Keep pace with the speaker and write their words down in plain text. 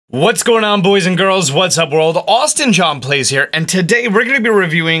What's going on, boys and girls? What's up, world? Austin John Plays here, and today we're going to be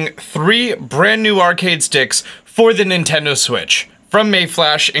reviewing 3 brand new arcade sticks for the Nintendo Switch from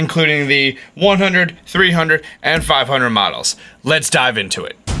Mayflash, including the 100, 300, and 500 models. Let's dive into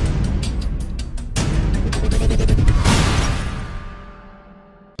it.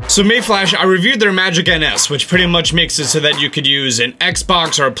 So Mayflash, I reviewed their Magic NS, which pretty much makes it so that you could use an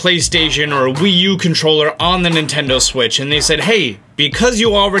Xbox or a PlayStation or a Wii U controller on the Nintendo Switch, and they said, hey, because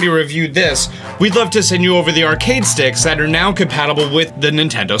you already reviewed this, we'd love to send you over the arcade sticks that are now compatible with the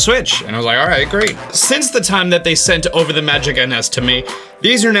Nintendo Switch. And I was like, alright, great. Since the time that they sent over the Magic NS to me,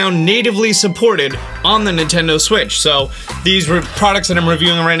 these are now natively supported on the Nintendo Switch. So these products that I'm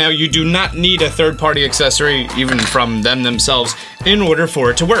reviewing right now, you do not need a third-party accessory, even from them themselves, in order for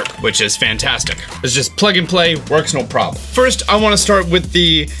it to work, which is fantastic. It's just plug and play, works no problem. First, I want to start with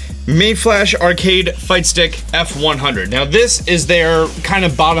the Mayflash Arcade Fight Stick F100. Now this is their kind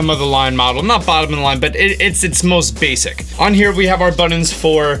of bottom of the line model. Not bottom of the line, but it's its most basic. On here we have our buttons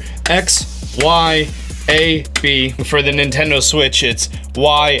for X, Y, A, B. For the Nintendo Switch, it's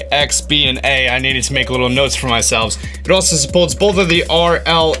Y, X, B, and A. I needed to make little notes for myself. It also supports both of the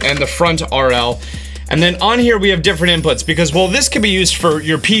RL and the front RL. And then on here we have different inputs because, well, this can be used for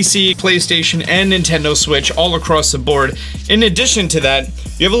your PC, PlayStation, and Nintendo Switch all across the board. In addition to that,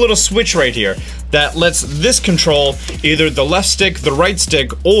 you have a little switch right here that lets this control either the left stick, the right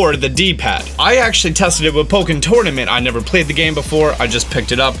stick, or the D-pad. I actually tested it with Pokken Tournament. I never played the game before, I just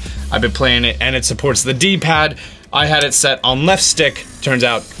picked it up. I've been playing it and it supports the D-pad. I had it set on left stick, turns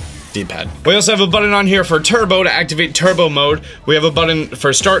out D-pad. We also have a button on here for turbo to activate turbo mode. We have a button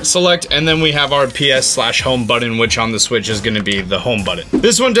for start select, and then we have our PS/home button, which on the Switch is going to be the home button.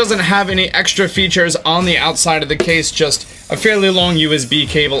 This one doesn't have any extra features on the outside of the case, just a fairly long USB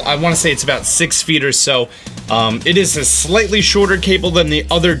cable. I want to say it's about 6 feet or so. It is a slightly shorter cable than the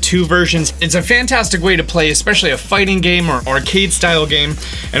other 2 versions. It's a fantastic way to play, especially a fighting game or arcade style game,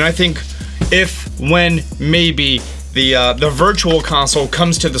 and I think when maybe the virtual console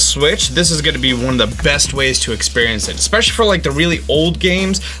comes to the Switch, this is going to be one of the best ways to experience it, especially for like the really old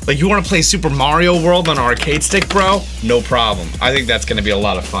games. Like you want to play Super Mario World on an arcade stick, bro? No problem. I think that's going to be a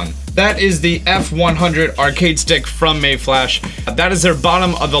lot of fun. That is the F100 arcade stick from Mayflash. That is their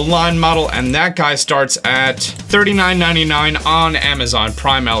bottom of the line model, and that guy starts at $39.99 on Amazon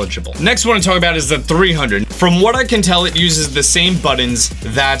Prime eligible. Next one to talk about is the 300. From what I can tell, it uses the same buttons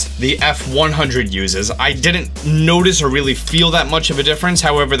that the F100 uses. I didn't notice or really feel that much of a difference.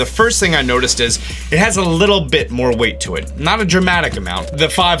 However, the first thing I noticed is it has a little bit more weight to it. Not a dramatic amount. The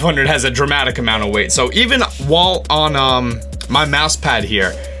 500 has a dramatic amount of weight. So even while on my mouse pad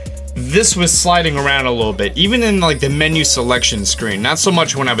here, this was sliding around a little bit, even in like the menu selection screen. Not so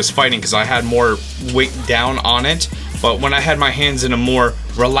much when I was fighting because I had more weight down on it, but when I had my hands in a more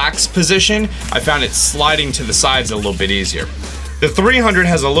relaxed position, I found it sliding to the sides a little bit easier. The 300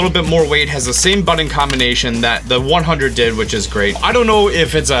 has a little bit more weight, has the same button combination that the 100 did, which is great. I don't know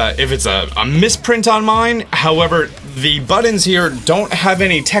if it's a misprint on mine. However, the buttons here don't have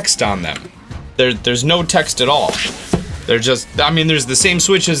any text on them. There's no text at all. They're just, I mean, there's the same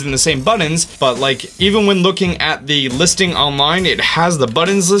switches and the same buttons, but like, even when looking at the listing online, it has the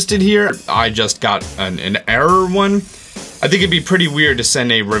buttons listed here. I just got an error one. I think it'd be pretty weird to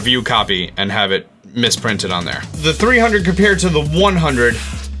send a review copy and have it misprinted on there. The 300 compared to the 100,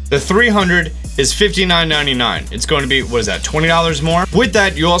 the 300 is $59.99. It's going to be, what is that, $20 more? With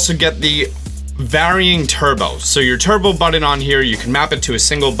that, you also get the varying turbo. So your turbo button on here, you can map it to a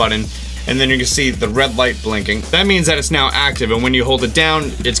single button, and then you can see the red light blinking. That means that it's now active, and when you hold it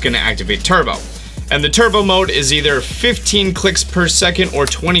down, it's gonna activate turbo. And the turbo mode is either 15 clicks per second or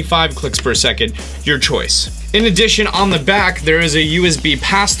 25 clicks per second, your choice. In addition, on the back, there is a USB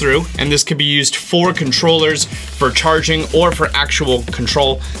pass-through, and this could be used for controllers, for charging, or for actual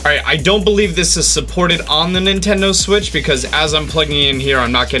control. All right, I don't believe this is supported on the Nintendo Switch because as I'm plugging in here,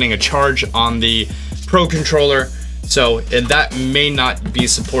 I'm not getting a charge on the Pro Controller. So that may not be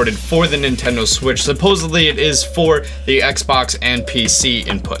supported for the Nintendo Switch. Supposedly it is for the Xbox and PC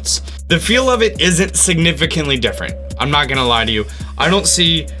inputs. The feel of it isn't significantly different. I'm not gonna lie to you. I don't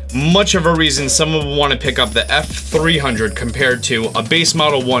see much of a reason someone would want to pick up the F300 compared to a base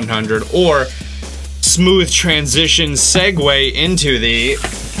model 100 or smooth transition segue into the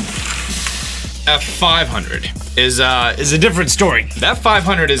F500 is a different story. That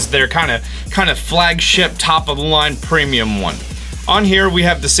 500 is their kind of flagship top of the line premium one. on here we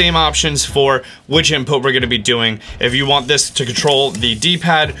have the same options for which input we're going to be doing. If you want this to control the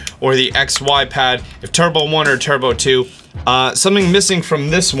D-pad or the XY pad, if Turbo 1 or Turbo 2. Something missing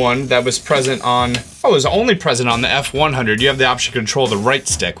from this one that was present on, it was only present on the F100. You have the option to control the right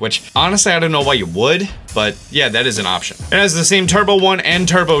stick, which honestly I don't know why you would, but yeah, that is an option. It has the same Turbo 1 and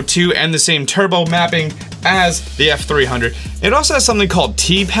Turbo 2 and the same turbo mapping as the F300. It also has something called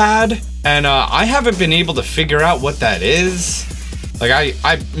T-pad, and I haven't been able to figure out what that is. Like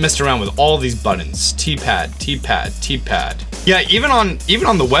I messed around with all these buttons. T-pad, T-pad, T-pad. Yeah, even on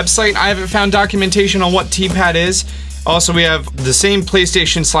the website, I haven't found documentation on what T-pad is. Also, we have the same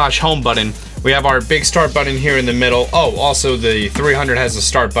PlayStation/home button. We have our big start button here in the middle. Oh, also the 300 has a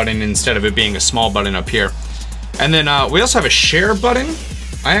start button instead of it being a small button up here. And then we also have a share button.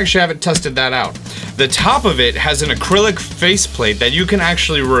 I actually haven't tested that out. The top of it has an acrylic faceplate that you can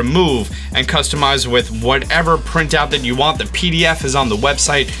actually remove and customize with whatever printout that you want. The PDF is on the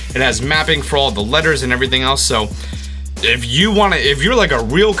website. It has mapping for all the letters and everything else. So if you're like a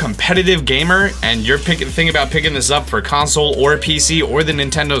real competitive gamer and you're thinking about picking this up for console or PC or the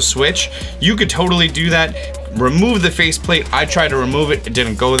Nintendo Switch, you could totally do that. Remove the faceplate. I tried to remove it. It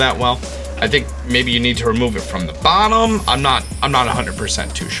didn't go that well. I think maybe you need to remove it from the bottom. I'm not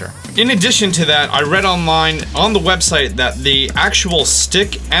 100% too sure. In addition to that, I read online on the website that the actual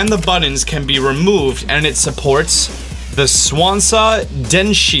stick and the buttons can be removed, and it supports the Swansa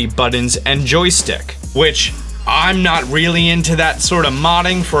Denshi buttons and joystick, which I'm not really into that sort of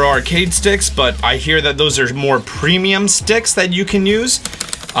modding for arcade sticks, but I hear that those are more premium sticks that you can use.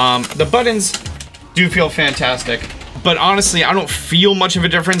 The buttons do feel fantastic, but honestly, I don't feel much of a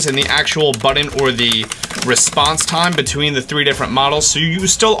difference in the actual button or the response time between the 3 different models, so you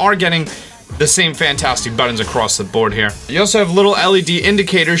still are getting the same fantastic buttons across the board here. You also have little LED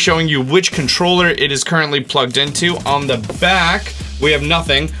indicators showing you which controller it is currently plugged into. On the back, we have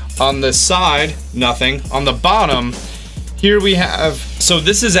nothing. On the side, nothing. On the bottom, here we have, so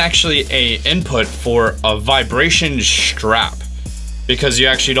this is actually a input for a vibration strap. Because you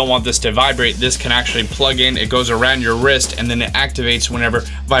actually don't want this to vibrate, this can actually plug in, it goes around your wrist, and then it activates whenever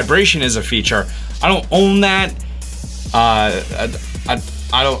vibration is a feature. I don't own that. I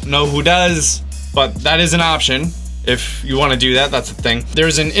don't know who does, but that is an option. If you want to do that, that's the thing.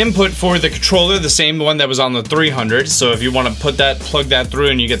 There's an input for the controller, the same one that was on the 300. So if you want to plug that through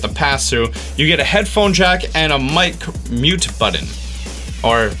and you get the pass-through, you get a headphone jack and a mic mute button.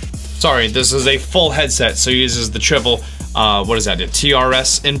 Or, sorry, this is a full headset, so it uses the triple, what is that, a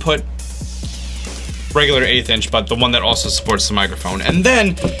TRS input? Regular 1/8 inch, but the one that also supports the microphone. And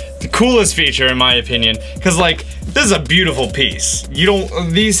then, the coolest feature in my opinion, because like, this is a beautiful piece.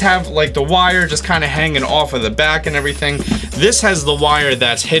 These have like the wire just kind of hanging off of the back and everything. This has the wire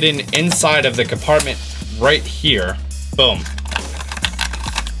that's hidden inside of the compartment right here. Boom.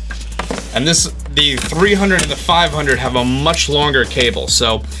 And the 300 and the 500 have a much longer cable.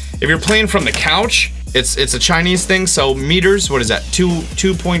 So if you're playing from the couch, it's a Chinese thing, so meters, what is that,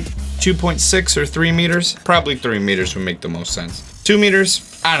 2.6 or 3 meters? Probably 3 meters would make the most sense. 2 meters?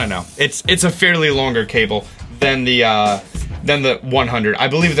 I don't know. It's a fairly longer cable than the 100. I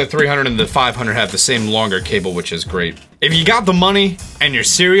believe the 300 and the 500 have the same longer cable, which is great. If you got the money and you're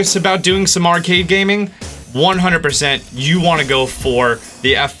serious about doing some arcade gaming, 100% you want to go for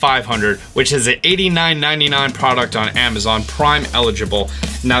the F500, which is an $89.99 product on Amazon Prime eligible.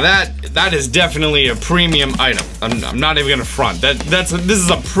 Now that is definitely a premium item. I'm not even gonna front. This is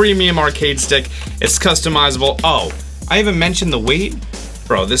a premium arcade stick. It's customizable. Oh, I haven't mentioned the weight.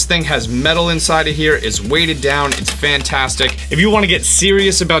 Bro, this thing has metal inside of here. It's weighted down. It's fantastic. If you want to get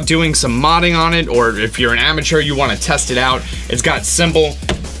serious about doing some modding on it, or if you're an amateur, you want to test it out, it's got simple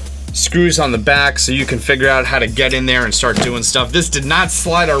screws on the back so you can figure out how to get in there and start doing stuff. This did not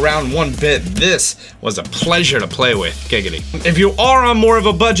slide around one bit. This was a pleasure to play with. Giggity. If you are on more of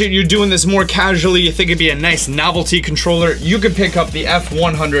a budget, you're doing this more casually, you think it'd be a nice novelty controller, you could pick up the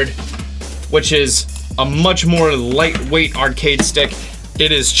F100, which is a much more lightweight arcade stick.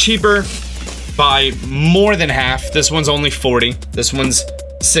 It is cheaper by more than half. This one's only 40, this one's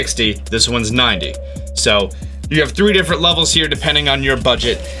 60, this one's 90. So you have 3 different levels here depending on your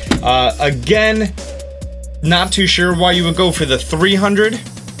budget. Again, not too sure why you would go for the 300.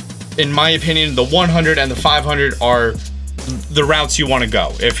 In my opinion, the 100 and the 500 are the routes you want to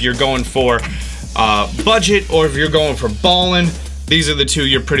go. If you're going for budget or if you're going for ballin', these are the 2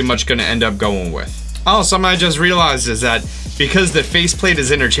 you're pretty much going to end up going with. Oh, something I just realized is that because the faceplate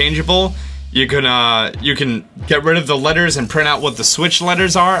is interchangeable, you can get rid of the letters and print out what the Switch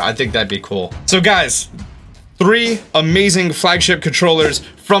letters are. I think that'd be cool. So guys, 3 amazing flagship controllers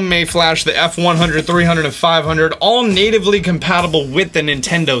from Mayflash, the F100, 300, and 500, all natively compatible with the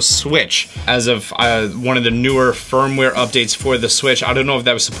Nintendo Switch. As of one of the newer firmware updates for the Switch, I don't know if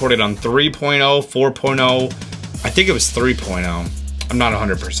that was supported on 3.0, 4.0, I think it was 3.0. I'm not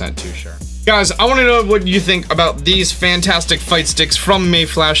 100% too sure. Guys, I want to know what you think about these fantastic fight sticks from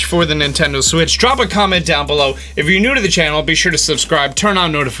Mayflash for the Nintendo Switch. Drop a comment down below. If you're new to the channel, be sure to subscribe, turn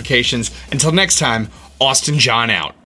on notifications. Until next time, Austin John out.